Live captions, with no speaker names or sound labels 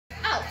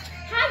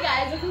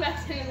Hi guys, welcome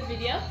back to another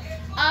video.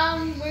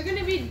 We're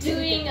gonna be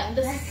doing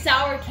the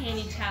sour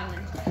candy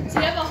challenge. So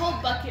we have a whole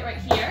bucket right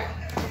here.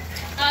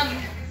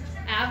 I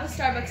have a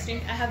Starbucks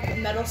drink. I have a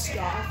metal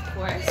straw, of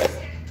course.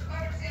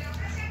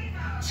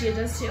 She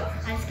does too.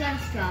 I just got a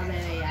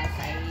strawberry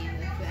acai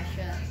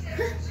refresher.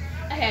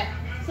 Okay,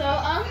 so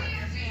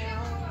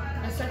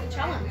let's start the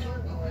challenge.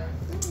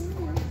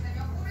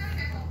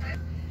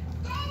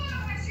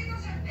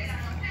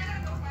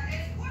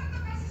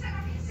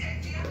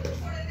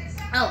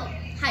 Oh,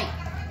 hi.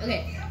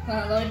 Okay, hold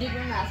on, go to your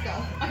mask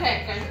off.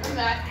 Okay, guys, I'm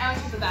back. I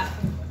went to the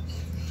bathroom.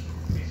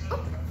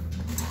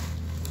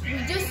 We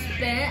just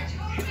spent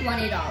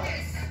 $20.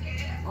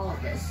 All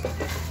of this.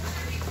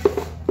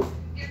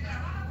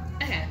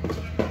 Okay,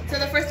 so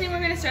the first thing we're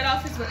gonna start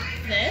off is with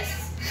this.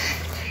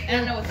 I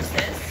don't know what this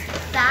is.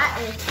 That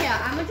is, here,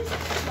 I'm gonna just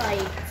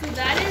like. So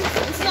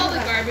this is all the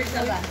garbage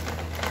that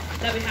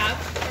we have.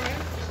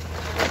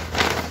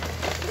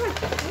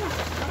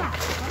 Hold on.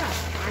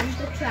 I'm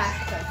the trash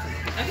person.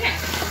 Okay.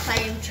 Yes, I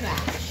am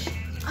trash.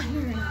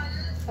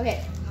 Okay,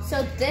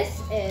 so this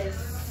is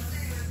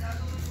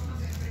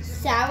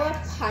Sour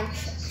Punch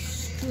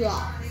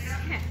straws.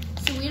 Okay.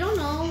 So we don't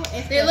know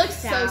if They look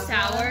so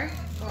sour.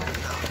 or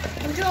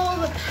not. Look at all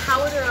the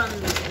powder on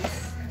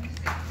these.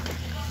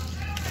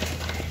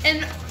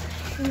 And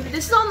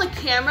this is on the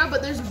camera,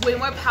 but there's way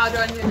more powder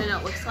on here than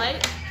it looks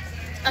like.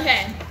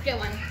 Okay, get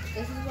one.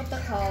 This is what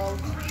they're called.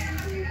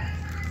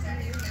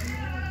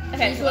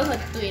 Okay, These were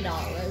like $3.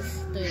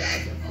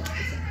 $3.50.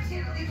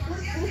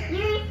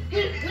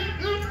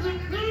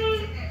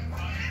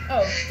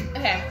 Oh,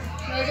 okay.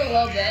 That was a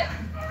little bit.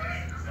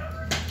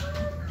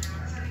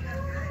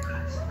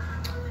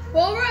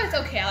 Well, overall, it's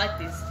okay. I like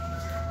these.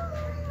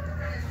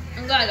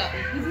 I'm glad I got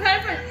these. You can try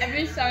it for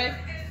every sour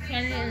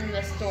candy in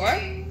the store.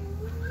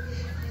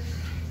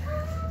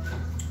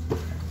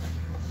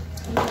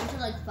 We went to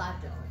like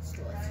 5 different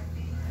stores.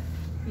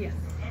 Yeah.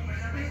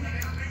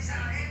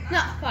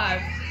 Not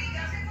 5.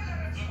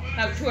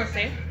 About 2 or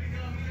 3.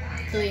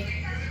 3.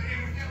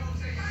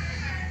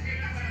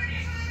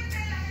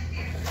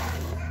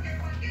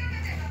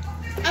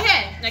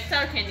 Okay, next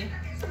sour candy.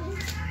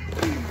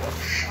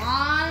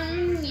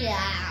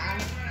 Yeah.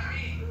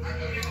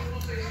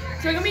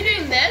 So we're gonna be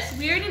doing this.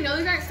 We already know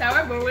these aren't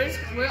sour, but we're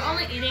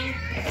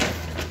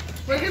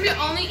gonna be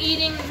only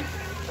eating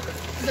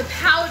the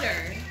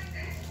powder.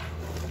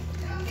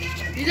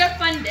 These are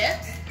Fun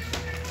Dips.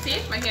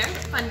 See, right here,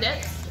 Fun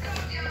Dips.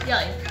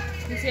 Yelly.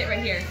 You see it right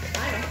here.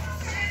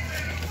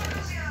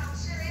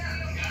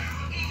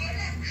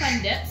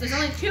 Fun Dips. There's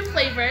only 2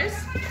 flavors.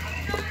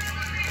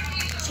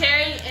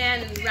 Cherry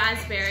and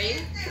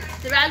raspberry.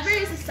 The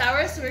raspberry is the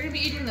sour, so we're gonna be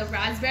eating the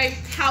raspberry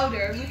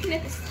powder. We can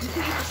eat the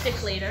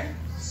stick later.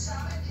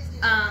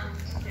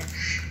 Here.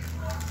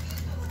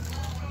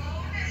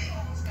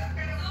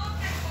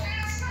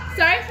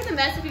 Sorry for the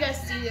mess if you guys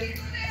see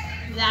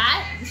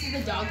that. This is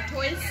the dog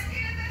toys.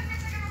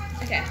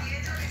 Okay.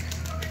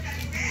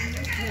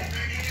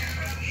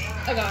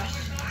 Oh gosh,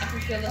 I can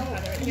feel the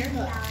powder right here.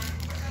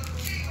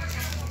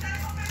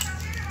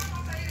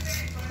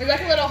 There's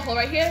like a little hole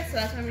right here, so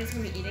that's why I'm just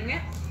gonna be eating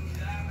it.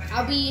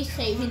 I'll be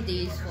saving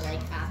these for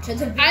like after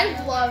the video.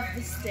 I love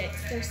the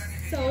sticks. They're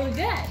so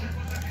good.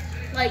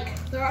 Like,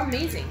 they're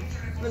amazing.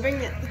 I'm gonna bring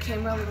the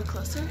camera a little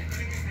closer.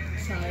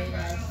 Sorry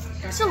guys.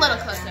 Just a little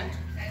closer.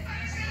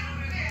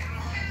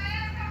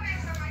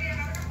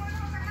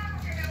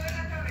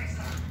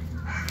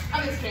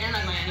 I'm just kidding, I'm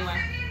not going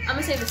anywhere. I'm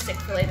gonna save the stick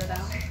for later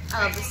though.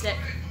 I love the stick.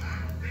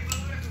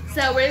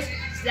 So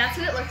that's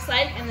what it looks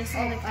like, and this is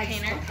the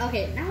container.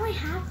 Okay, now I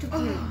have to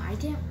do. I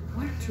didn't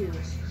want to.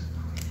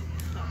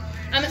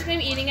 I'm just gonna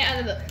be eating it out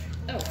of the.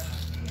 Oh.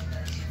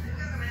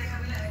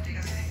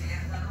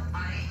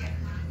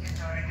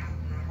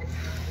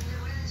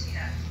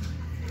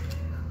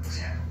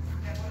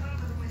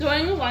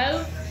 During a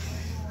while.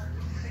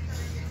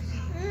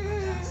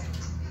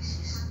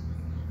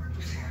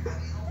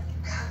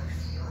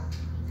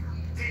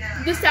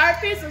 The sour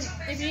face is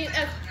if you eat.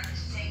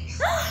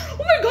 Oh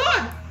my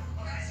god!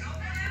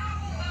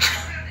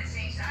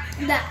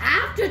 The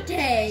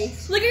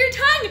aftertaste. Look at your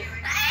tongue!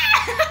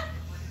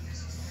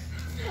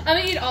 I'm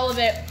gonna eat all of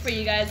it for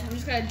you guys. I'm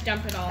just gonna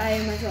dump it all. I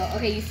am as well.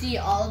 Okay, you see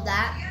all of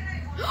that?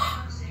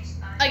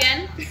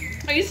 Again?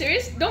 Are you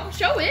serious? Don't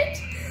show it.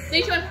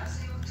 Each one.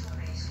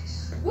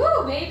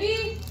 Woo,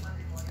 baby!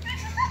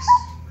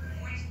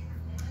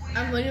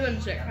 I'm literally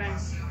gonna start crying.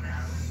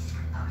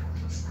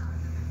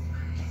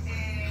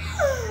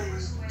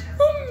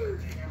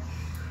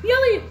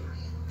 Yelly!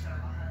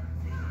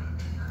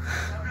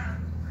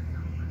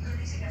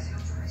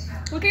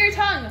 Look at your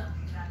tongue.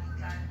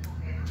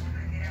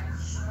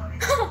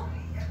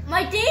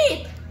 My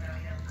teeth!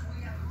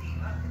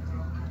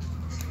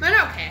 Mine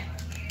are okay.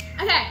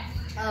 Okay.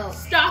 Oh.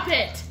 Stop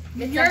it.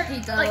 It's You're empty,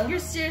 though. like you're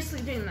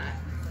seriously doing that.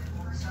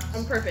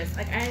 On purpose.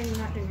 Like I am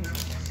not doing that.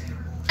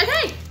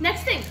 Okay,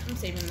 next thing. I'm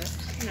saving this.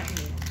 I'm not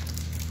gonna eat it.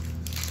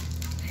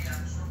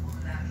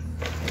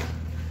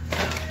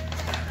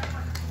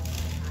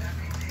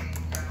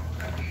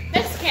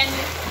 Next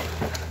candy.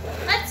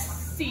 Let's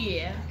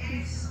see.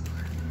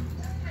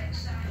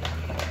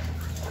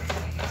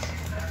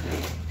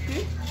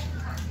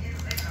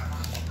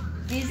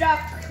 These are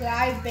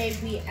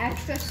Crybaby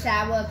extra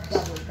sour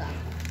bubble gum.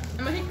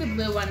 I'm gonna take the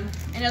blue one.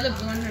 I know the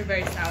blue ones are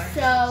very sour.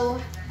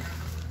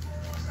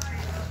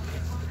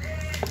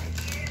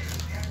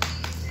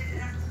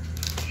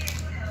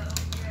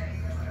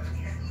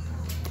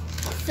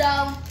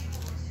 So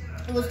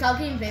it was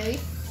talking very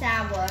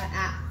sour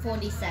at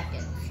 40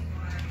 seconds.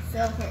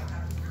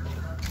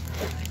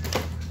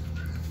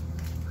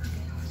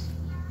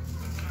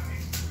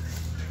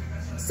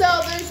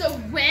 So there's a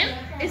Wimp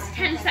is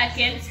 10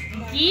 seconds,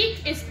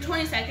 Geek is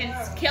 20 seconds,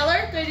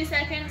 Killer 30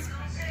 seconds,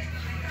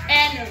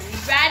 and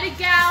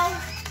Radical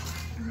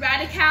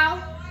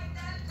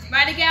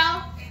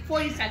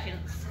 40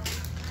 seconds.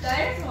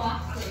 That is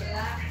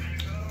that.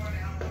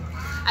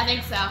 I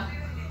think so.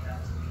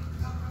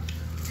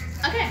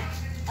 Okay.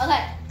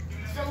 Okay.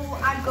 So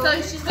I'm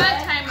going. So she's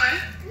got a timer.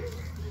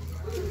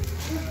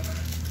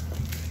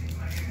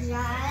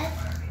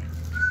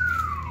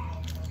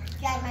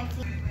 Get my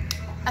feet.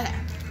 Okay.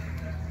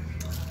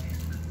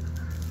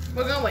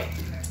 We're gonna wait.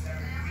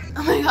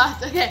 Oh my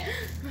gosh, okay.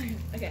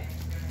 Okay.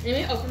 Let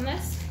me open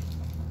this.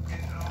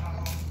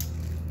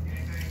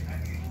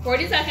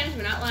 40 seconds,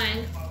 we're not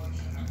lying.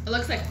 It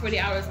looks like 40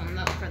 hours on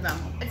the, for them.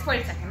 It's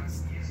 40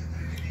 seconds.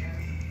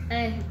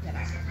 And I think that I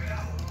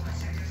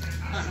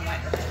don't know why.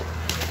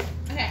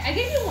 Okay, I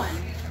gave you one.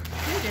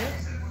 You do.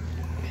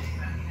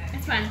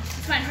 It's fine.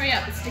 It's fine. Hurry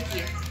up. It's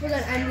sticky. Hold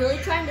on, I'm really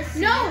trying to see.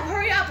 No,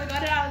 hurry up. I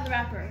got it out of the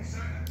wrapper.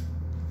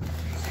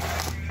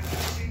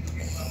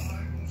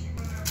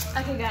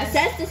 Okay, It guys.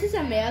 says this is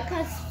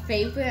America's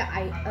favorite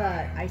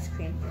ice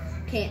cream,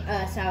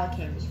 sour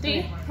candy.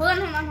 Three. Hold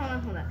on.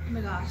 Oh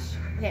my gosh.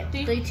 Okay,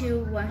 Three. 3,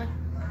 2, 1.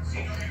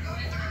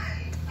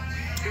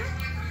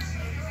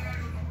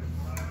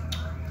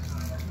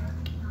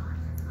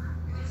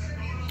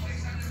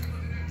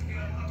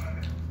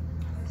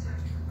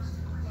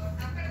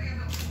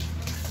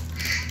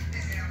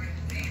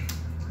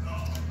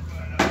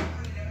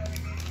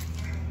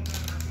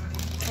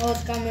 Oh,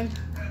 it's coming.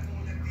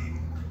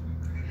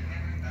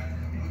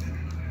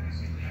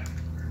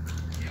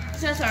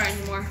 It's not sour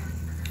anymore.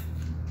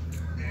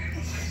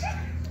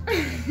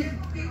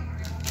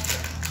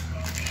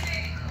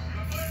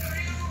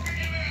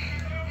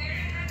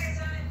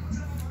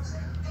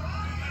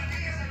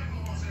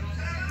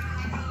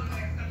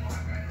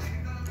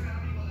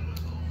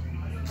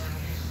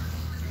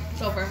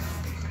 It's over.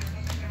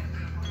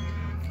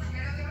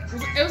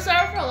 It was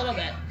sour for a little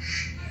bit,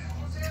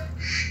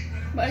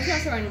 but it's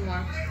not sour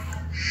anymore.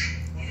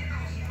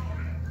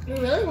 It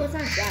really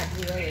wasn't bad,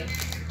 really.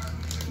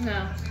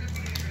 No.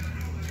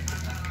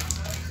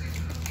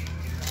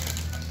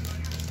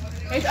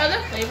 There's other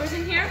flavors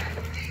in here.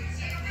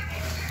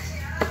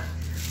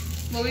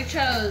 Well, we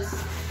chose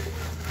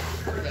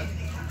blue.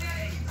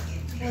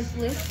 What's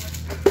blue?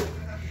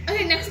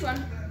 Okay, next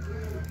one.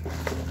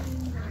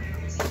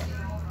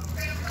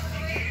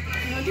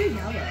 I'm gonna do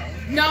yellow.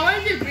 No, I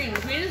want to do green.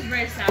 Green is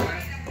very sour.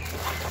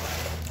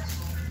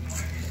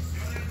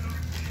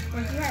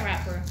 Where's my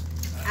wrapper?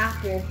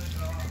 Apple.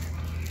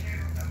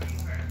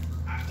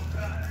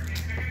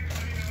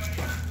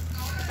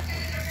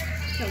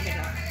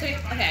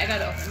 Okay, I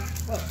got it open.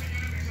 Whoa.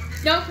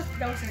 No,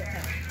 don't say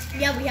that.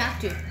 Yeah, we have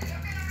to.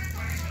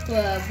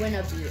 For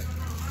winner beat.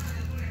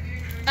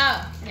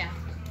 Oh, yeah.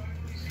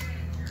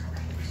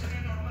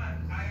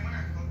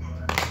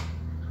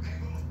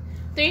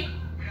 Three.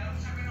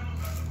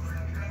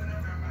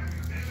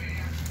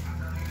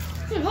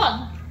 Hold on.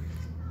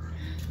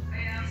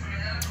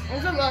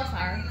 It's a little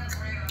sour.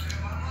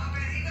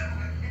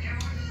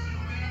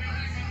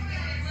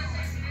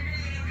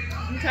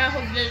 I'm trying to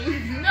hold it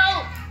in. No!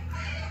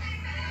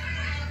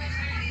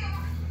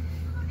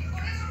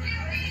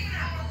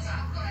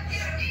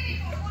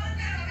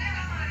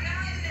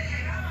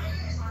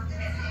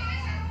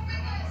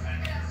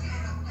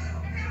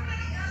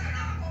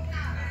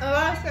 I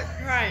want to start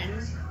crying.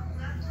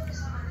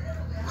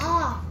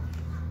 Ah.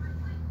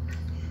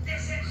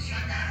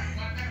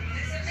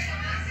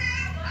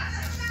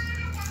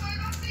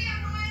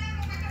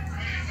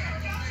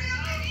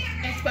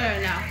 It's better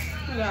now.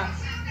 Oh my gosh.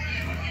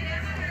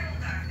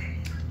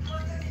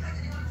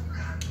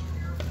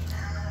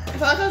 I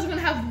felt like I was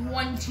gonna have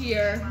one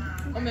tear.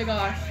 Oh my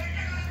gosh.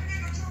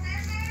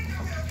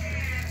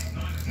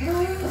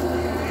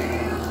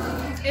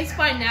 It's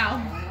fine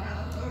now.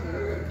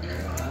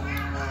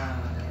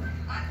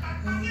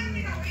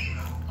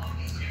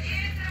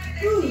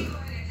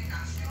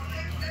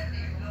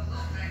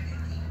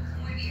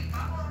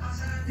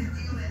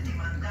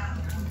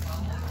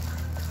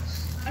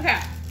 Okay.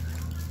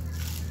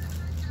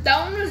 That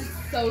one was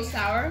so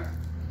sour.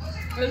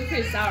 It was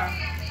pretty sour.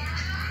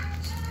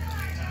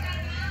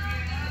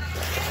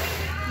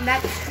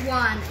 Next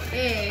one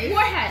is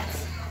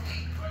Warheads.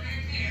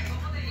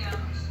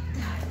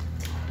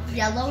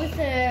 yellow with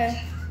the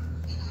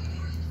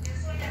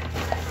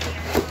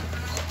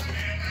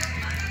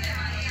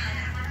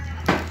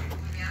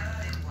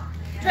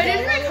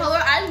Traditional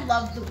color, I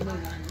love the blue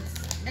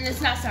ones. And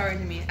it's not sour to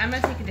me. I'm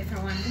gonna take a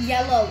different one.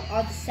 Yellow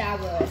are the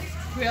sourest.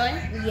 Really?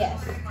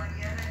 Yes.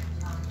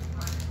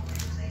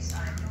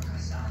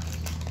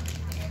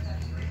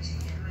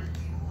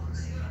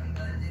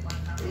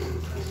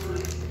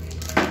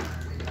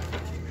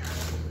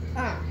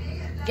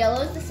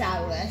 Yellow is the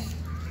sourest,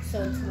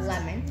 so it's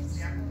lemon.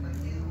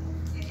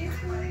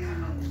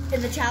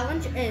 And the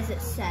challenge is,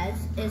 it says,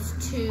 is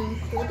to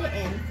hold it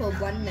in for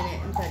 1 minute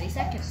and 30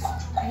 seconds.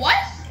 What?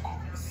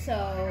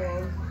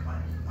 So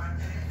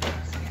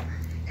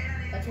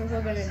that's what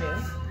we're gonna do.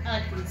 I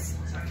like these.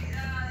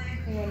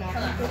 We're not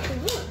gonna put the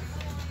rules.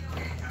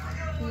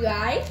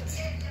 Right?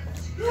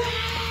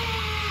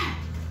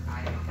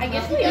 I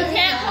guess we You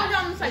can't hold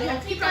on the side. You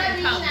have to keep on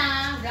your tongue.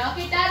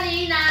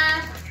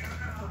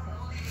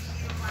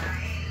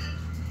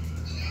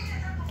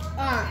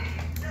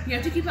 You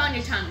have to keep it on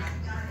your tongue.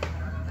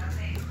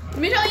 Let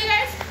me tell you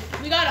guys,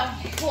 we got a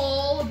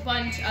whole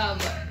bunch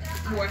of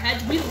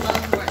warheads. We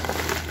love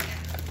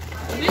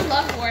warheads. We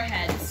love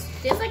warheads.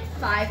 There's like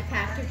 5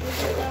 packages or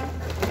so.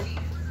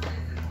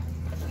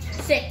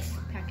 6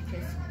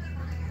 packages.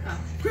 Oh.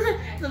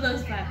 So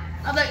those 5. I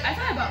was like, I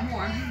thought I bought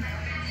more.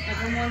 Like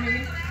 1 more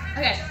maybe.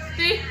 Okay,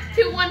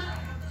 3, 2, 1.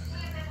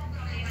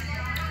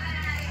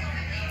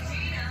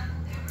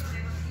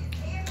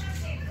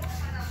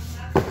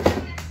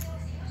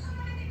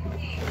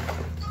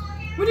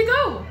 Where'd it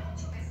go?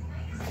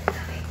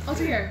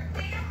 Over here.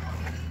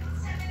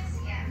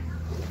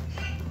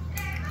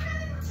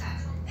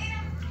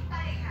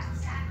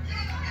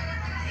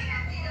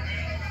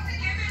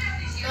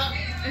 Oh,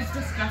 it's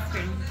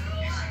disgusting.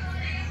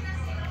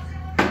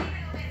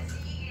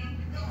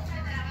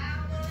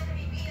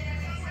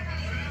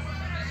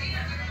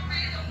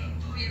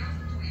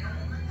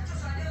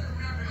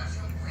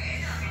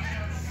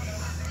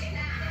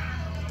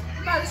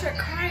 I'm about to start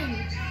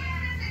crying.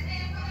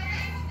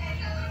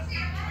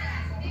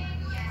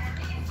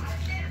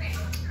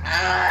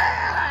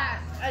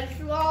 I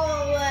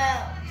swallow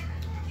it.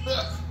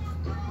 Ugh.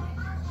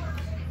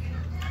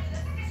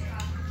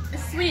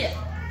 It's sweet.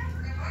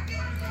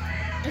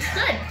 It's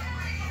good.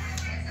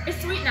 It's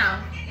sweet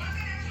now.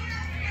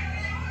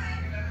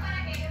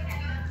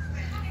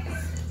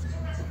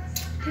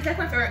 It's like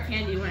my favorite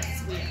candy when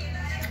it's sweet.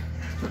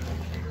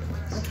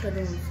 That's good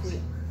and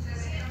sweet.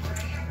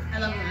 I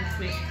love when it's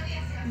sweet.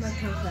 My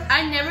tongue hurts.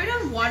 I've never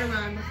done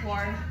watermelon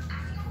before.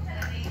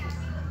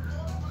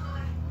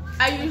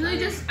 I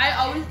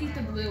always eat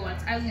the blue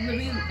ones. I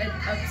literally am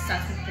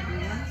obsessed with the blue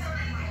ones.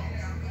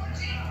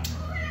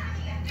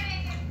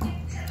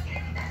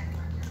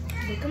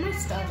 Look at my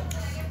Starbucks.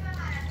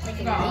 Like a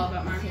Forgot all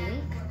about mine.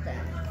 pink,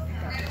 then.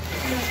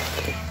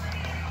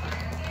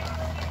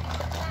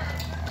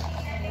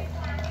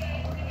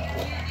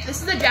 This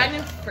is a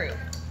dragon fruit.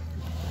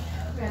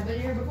 I've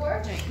been here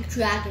before?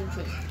 Dragon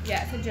fruit.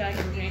 Yeah, it's a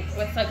dragon drink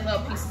with like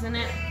little pieces in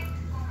it.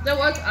 There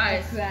was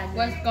ice. Dragon.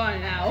 What's gone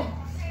now?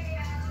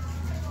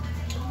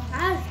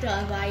 I have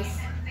Starbucks.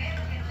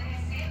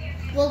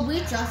 Well,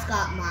 we just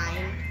got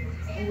mine.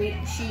 I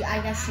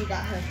guess she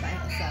got hers by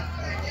herself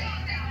earlier.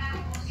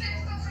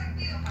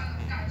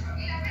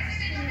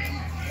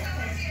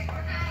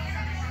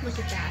 Look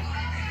at that.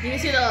 You can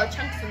see the little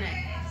chunks in it.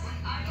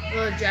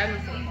 Little dragon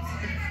fruits.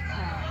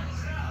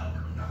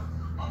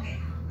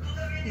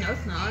 No,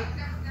 it's not.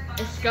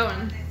 It's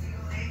going.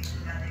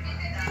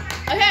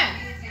 Okay.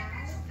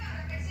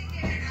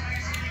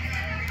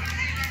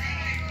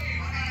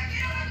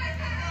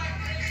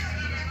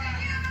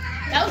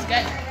 That was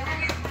good.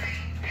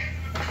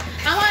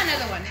 I want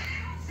another one.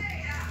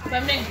 But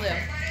I'm doing blue.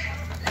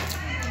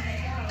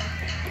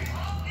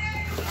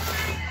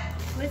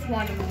 Where's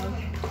watermelon?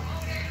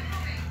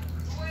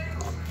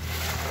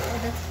 Oh,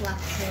 that's black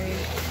cherry.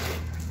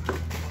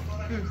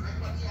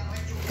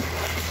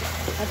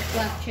 That's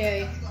black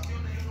cherry.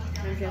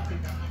 I'm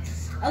joking.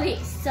 Okay,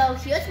 so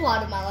here's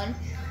watermelon.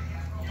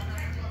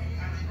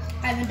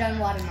 I haven't done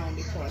watermelon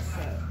before,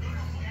 so.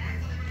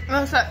 I'm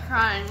gonna start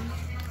crying.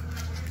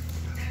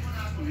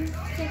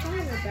 Say hi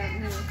about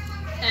me.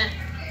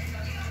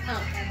 Oh,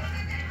 okay.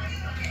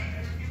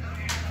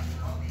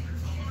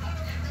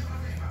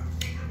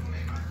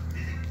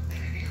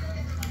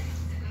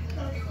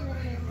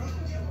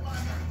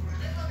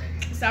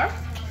 Sour?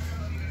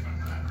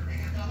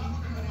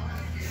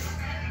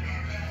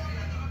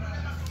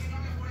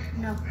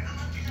 No.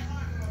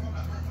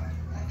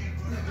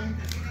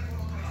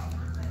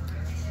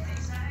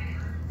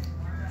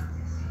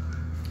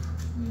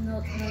 No,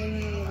 not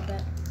even a little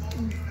bit.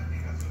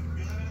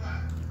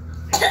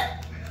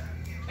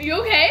 Are you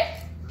okay?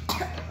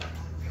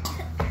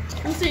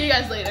 I'll see you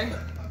guys later.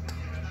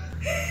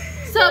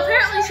 So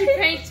apparently she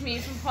pranked me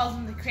from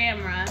pausing the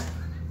camera.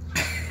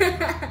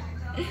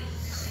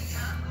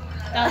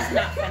 That was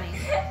not funny.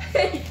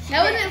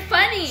 That wasn't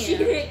funny. She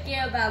didn't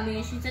care about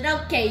me. She said,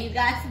 okay, you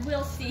guys,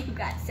 we'll see you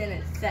guys in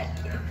a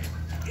second.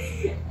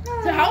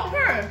 To help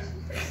her.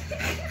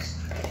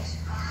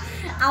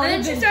 And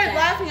then she started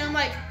laughing. I'm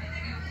like,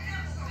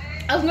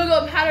 I was gonna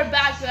go pat her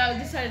back, but I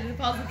decided to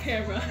pause the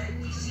camera.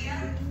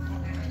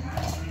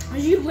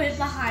 When she went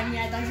behind me,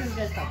 I thought she was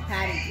gonna stop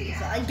patting me,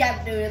 so I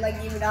kept doing it like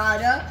even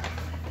harder.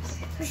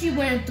 She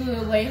went and threw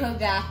away her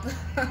gap.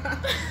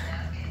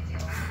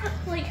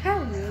 Like how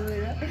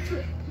rude.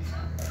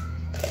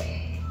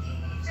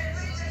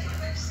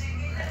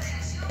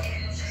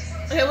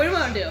 Okay, what do you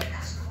want to do?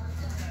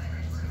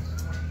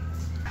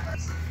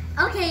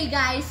 Okay,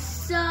 guys,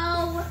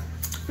 so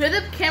We have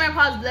the camera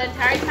paused the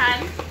entire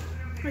time.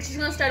 But she's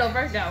gonna start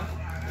over. Go.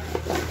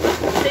 So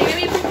you're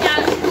gonna be picking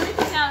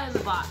out of the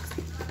box.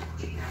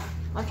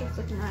 Watch her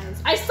freaking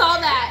eyes. I saw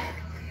that.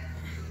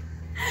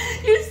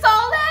 You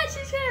saw that?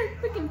 She's gonna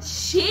freaking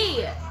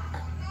cheat.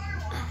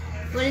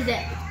 what is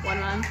it?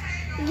 One.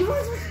 You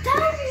were supposed to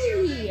tell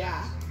me.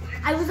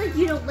 I was like,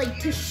 like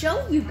to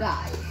show you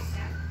guys.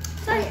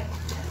 Sorry.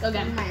 Go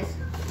again. Nice.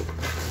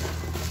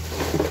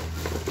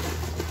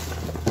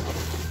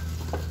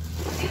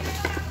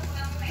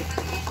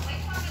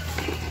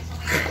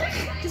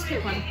 Just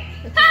pick one.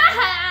 Okay.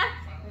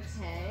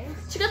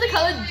 She got the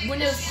colored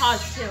windows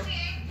paused too.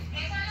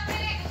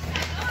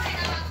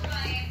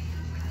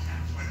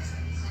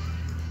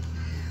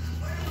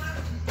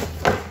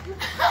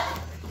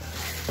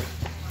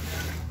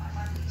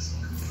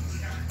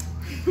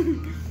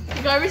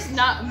 The garbage is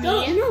not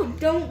me.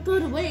 Don't throw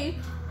it away.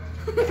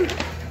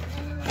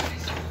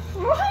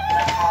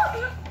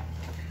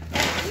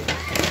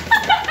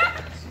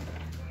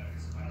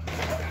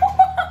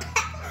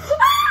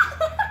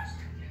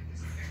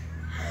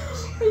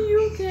 Are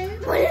you okay?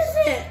 What is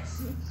it?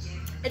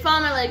 It fell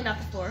on my leg, not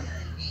the floor.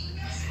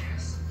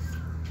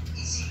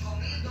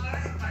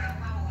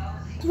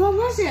 What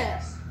was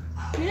it?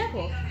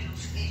 Pineapple.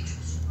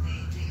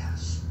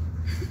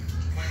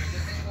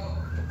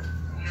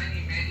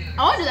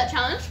 I want to do that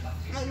challenge.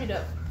 Let me do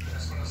it.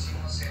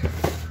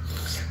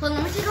 Well,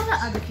 let me take all the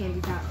other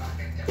candies out.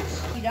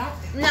 You don't?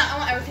 No, I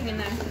want everything in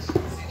there.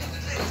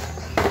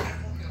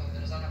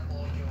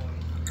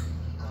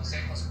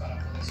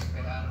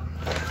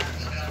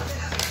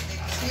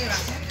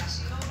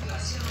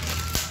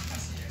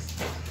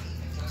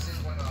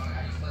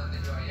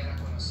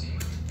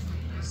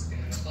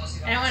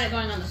 I don't want it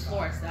going on the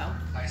floor, so.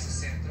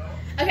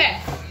 Okay.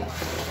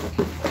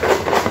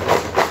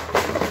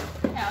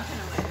 Yeah, I'll turn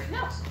away.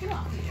 No, come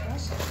on.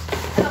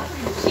 I don't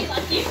freaking cheat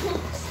like you.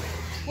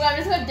 Well, I'm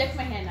just gonna dick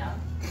my hand out.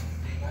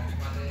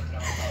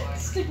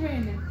 Stick my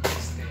hand in.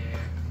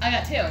 I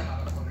got two.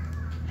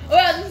 Oh,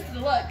 wow, this is the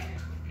look.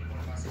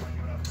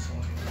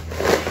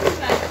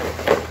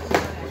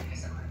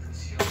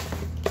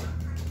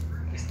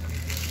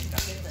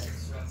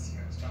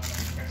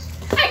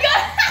 I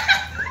got.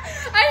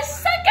 I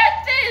suck at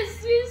this.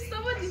 He's so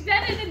much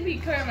better than me.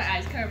 Cover my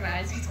eyes. Cover my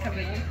eyes. Just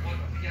cover them.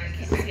 I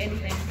can't see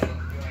anything.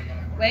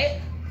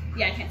 Wait.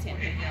 Yeah, I can't see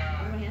anything.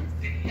 Over my hands?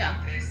 Yeah.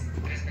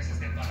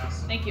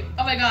 Thank you.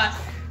 Oh my gosh.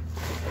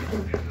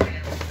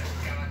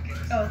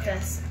 Oh, it's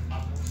this.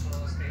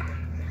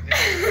 I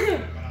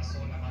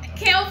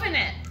can't open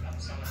it.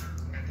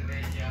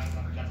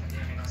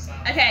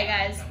 Okay,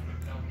 guys.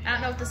 I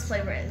don't know what this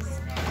flavor is.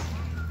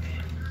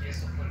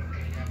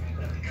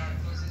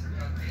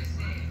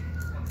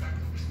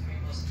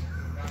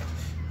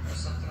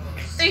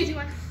 3, 2,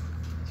 1.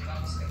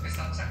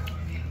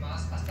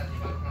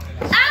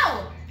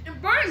 Ow!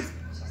 It burns!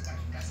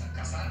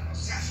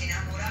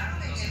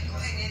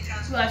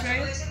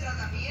 Blackberry.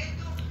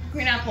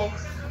 Green apple.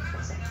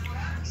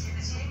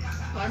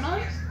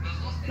 Watermelon?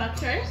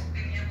 Blackberry?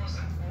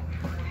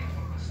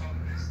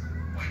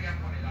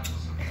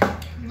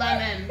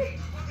 Lemon.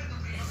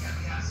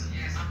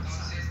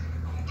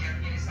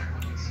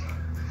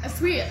 A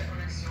sweet.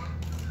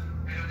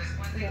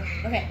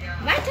 Okay,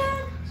 my turn.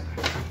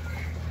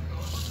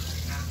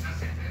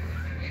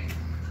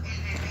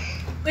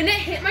 When it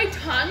hit my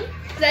tongue,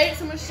 because I ate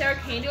so much sour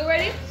candy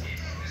already,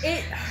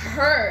 it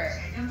hurt.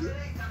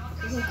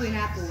 It's a green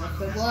apple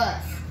if it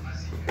was.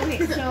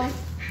 Okay, so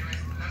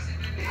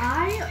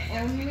I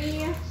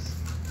only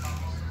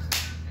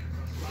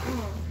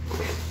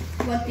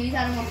want these. I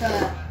don't want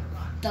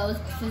those.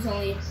 There's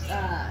only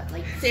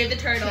like Save the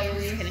turtle.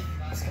 cherries. Kidding.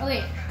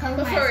 Okay, color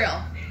But my for eyes. real.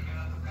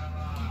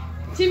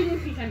 See if you can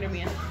peek under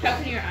me. Try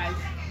opening your eyes.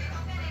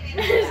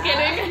 Just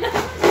kidding.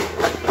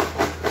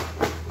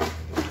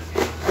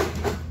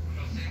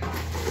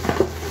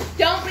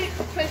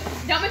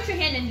 Don't mix your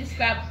hand in, just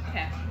grab.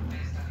 Okay.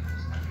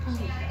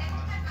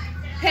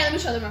 Okay, let me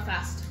show them real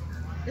fast.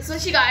 This is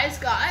what you guys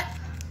got.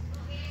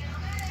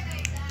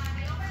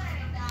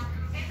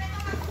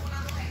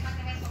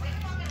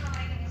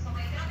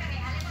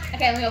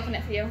 Okay, let me open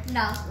it for you.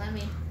 No, let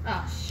me.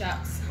 Oh,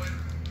 shucks.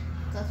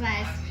 Close my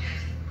eyes.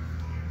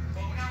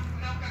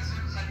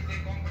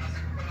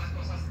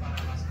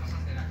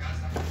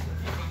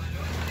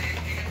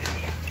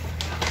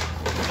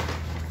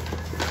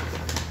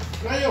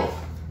 ¡Rayo!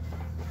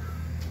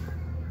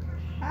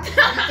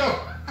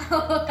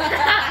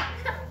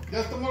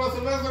 ¿Ya se tomó la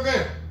cerveza o qué?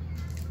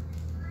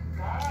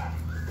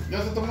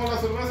 ¿Ya se tomó la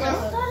cerveza?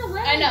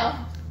 I know.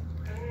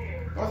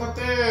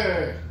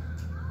 ¡Pásate!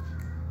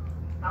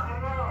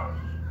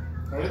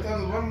 Ahorita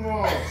nos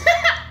vamos.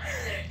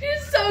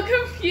 He's so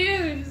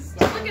confused.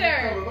 Look at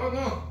here. Los dos,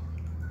 no.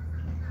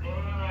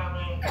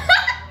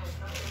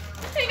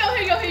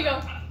 Here you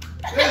go.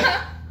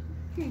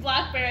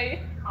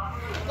 Blackberry.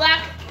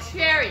 Black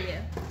cherry.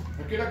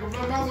 ¿Me quiere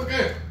comprar más o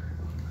qué?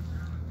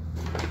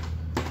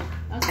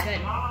 That's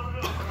good.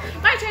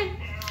 My turn.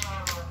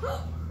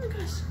 Oh my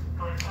gosh.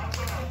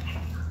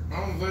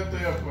 Vamos a esto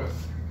ya pues.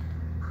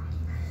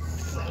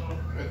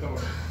 Esto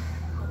va.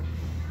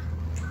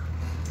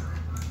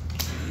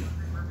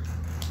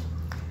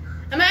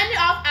 I'm gonna end it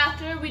off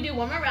after we do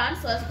one more round,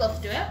 so let's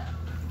both do it.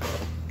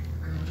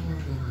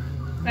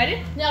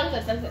 Ready? No,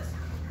 like this.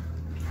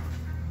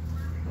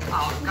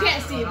 You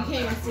can't see it, you can't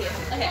even see it.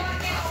 Okay.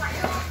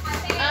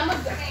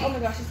 Oh my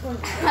gosh, it's going.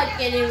 I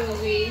can't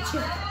even reach.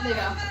 There you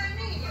go.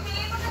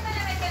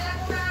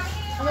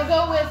 I'm gonna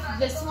go with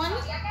this one.